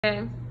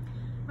Okay.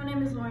 My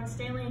name is Lauren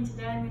Stanley, and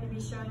today I'm going to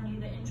be showing you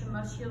the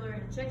intramuscular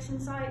injection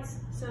sites.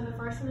 So the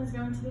first one is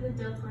going to be the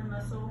deltoid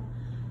muscle.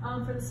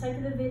 For the sake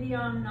of the video,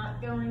 I'm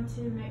not going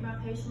to make my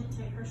patient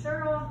take her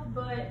shirt off,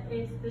 but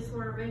if this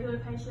were a regular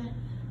patient,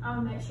 I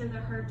will make sure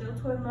that her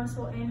deltoid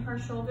muscle and her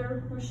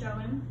shoulder were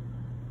showing.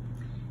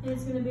 And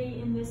it's going to be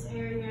in this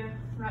area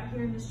right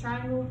here in this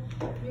triangle.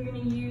 You're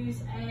going to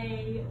use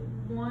a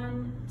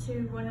 1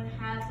 to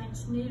 1.5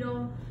 inch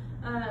needle,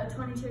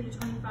 22 to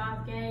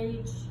 25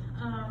 gauge,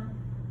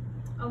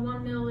 a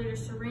 1 milliliter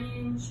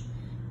syringe,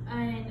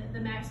 and the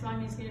max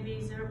volume is going to be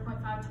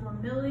 0.5 to 1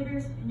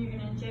 milliliters, and you're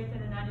going to inject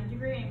at a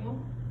 90-degree angle.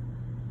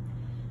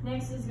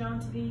 Next is going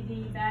to be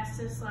the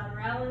vastus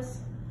lateralis.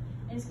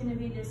 It's going to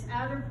be this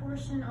outer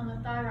portion on the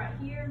thigh right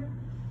here.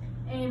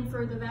 And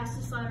for the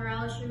vastus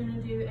lateralis, you're going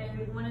to do a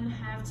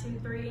 1.5 to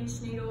 3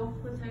 inch needle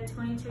with a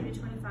 22 to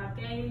 25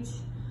 gauge,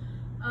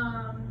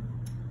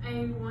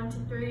 a 1 to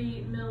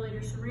 3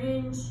 milliliter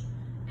syringe,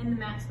 and the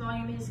max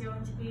volume is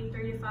going to be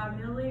 3 to 5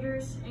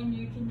 milliliters, and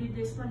you can do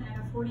this one at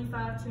a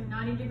 45 to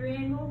 90-degree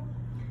angle.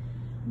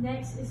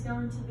 Next is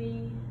going to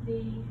be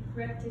the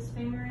rectus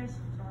femoris.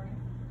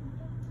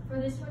 For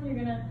this one, you're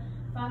going to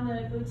find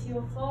the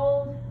gluteal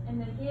fold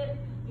and the hip.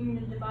 You're going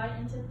to divide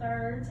it into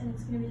thirds, and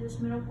it's going to be this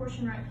middle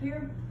portion right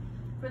here.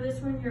 For this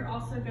one, you're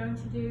also going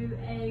to do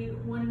a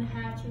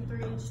 1.5 to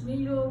 3 inch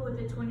needle with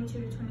a 22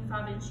 to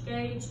 25 inch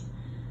gauge.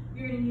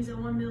 You're going to use a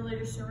 1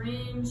 milliliter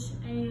syringe,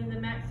 and the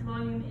max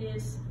volume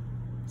is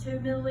 2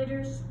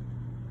 milliliters.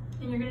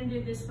 And you're going to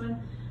do this one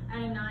at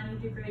a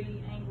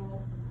 90-degree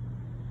angle.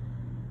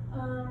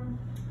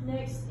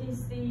 Next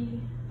is the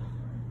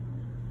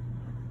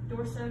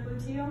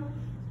dorsogluteal.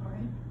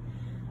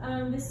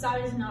 This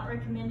side is not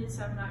recommended,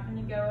 so I'm not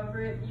going to go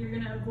over it. You're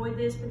going to avoid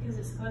this because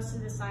it's close to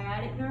the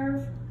sciatic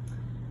nerve.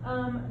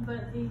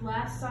 But the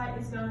last site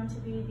is going to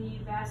be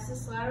the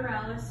vastus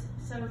lateralis.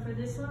 So for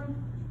this one,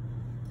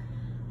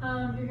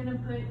 you're going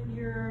to put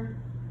your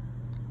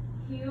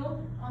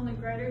heel on the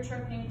greater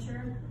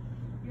trochanter,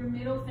 your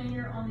middle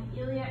finger on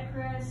the iliac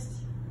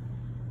crest,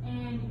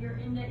 and your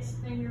index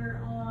finger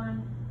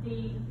on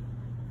the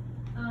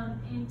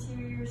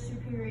anterior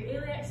superior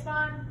iliac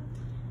spine.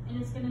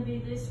 And it's going to be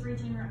this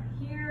region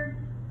right here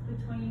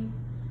between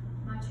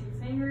my two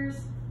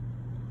fingers.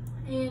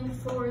 And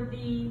for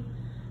the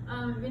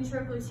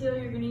ventrogluteal,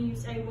 you're going to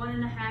use a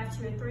 1.5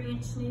 to a 3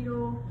 inch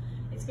needle.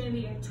 It's going to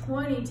be a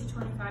 20 to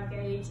 25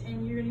 gauge,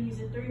 and you're going to use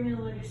a 3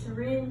 milliliter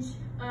syringe.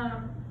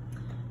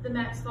 The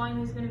max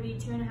volume is going to be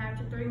 2.5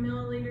 to 3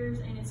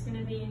 milliliters, and it's going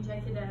to be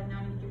injected at a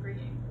 90-degree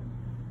angle.